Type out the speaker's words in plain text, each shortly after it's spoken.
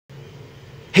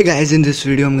Hey guys, in this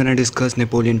video I'm gonna discuss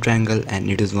Napoleon triangle,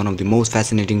 and it is one of the most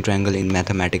fascinating triangle in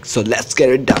mathematics. So let's get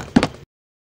it done.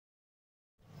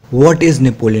 What is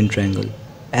Napoleon triangle?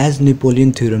 As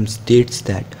Napoleon theorem states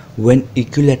that when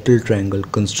equilateral triangle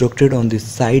constructed on the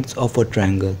sides of a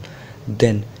triangle,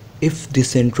 then if the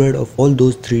centroid of all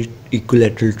those three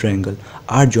equilateral triangle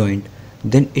are joined,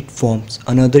 then it forms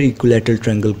another equilateral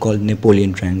triangle called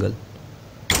Napoleon triangle.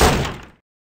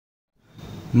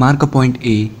 Mark a point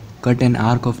A, cut an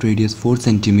arc of radius 4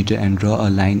 cm and draw a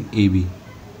line AB.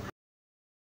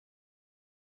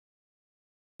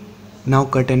 Now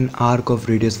cut an arc of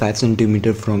radius 5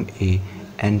 cm from A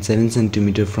and 7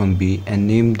 cm from B and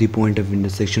name the point of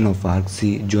intersection of arc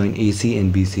C, join AC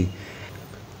and BC.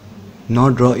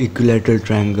 Now draw equilateral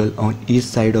triangle on each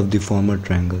side of the former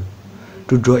triangle.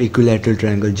 To draw equilateral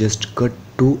triangle, just cut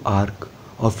two arcs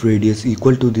of radius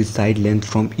equal to the side length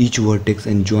from each vertex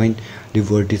and join the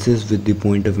vertices with the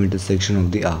point of intersection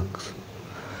of the arcs.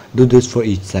 Do this for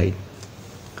each side.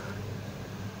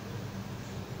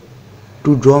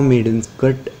 To draw maidens,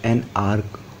 cut an arc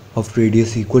of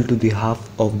radius equal to the half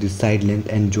of the side length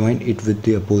and join it with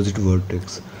the opposite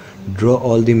vertex. Draw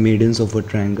all the maidens of a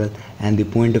triangle, and the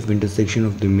point of intersection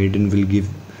of the maiden will give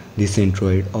the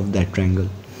centroid of that triangle.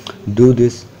 Do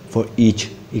this for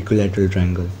each equilateral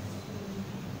triangle.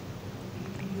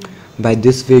 By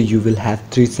this way you will have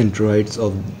three centroids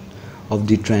of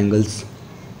the triangles,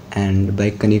 and by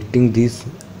connecting these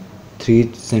three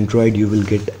centroid you will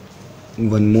get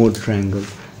one more triangle.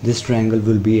 This triangle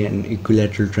will be an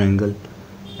equilateral triangle,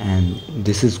 and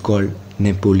this is called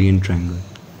Napoleon triangle.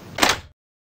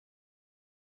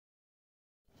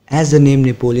 As the name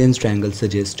Napoleon's triangle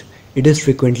suggests, it is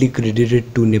frequently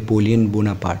credited to Napoleon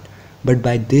Bonaparte, but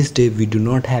by this day we do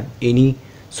not have any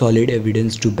solid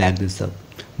evidence to back this up.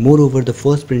 Moreover, the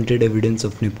first printed evidence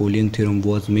of Napoleon theorem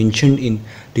was mentioned in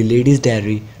the Lady's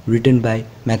Diary written by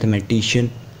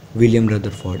mathematician William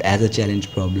Rutherford as a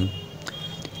challenge problem.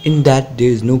 In that there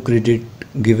is no credit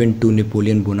given to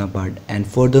Napoleon Bonaparte, and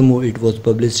furthermore it was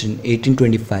published in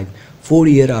 1825, 4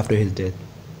 years after his death.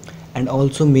 And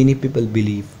also many people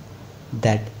believe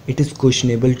that it is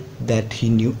questionable that he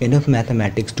knew enough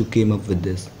mathematics to come up with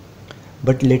this.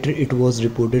 But later it was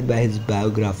reported by his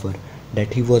biographer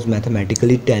that he was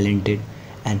mathematically talented,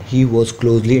 and he was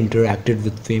closely interacted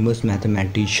with famous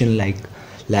mathematicians like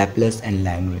Laplace and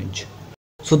Lagrange.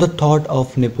 So the thought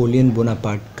of Napoleon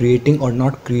Bonaparte creating or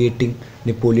not creating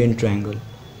Napoleon triangle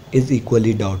is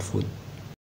equally doubtful.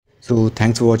 So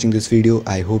thanks for watching this video.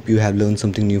 I hope you have learned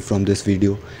something new from this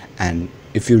video, and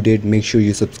if you did, make sure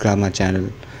you subscribe my channel,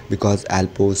 because I'll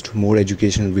post more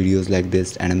educational videos like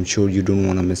this and I'm sure you don't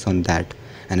want to miss on that.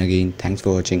 And again, thanks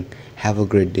for watching. Have a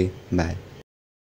great day. Bye.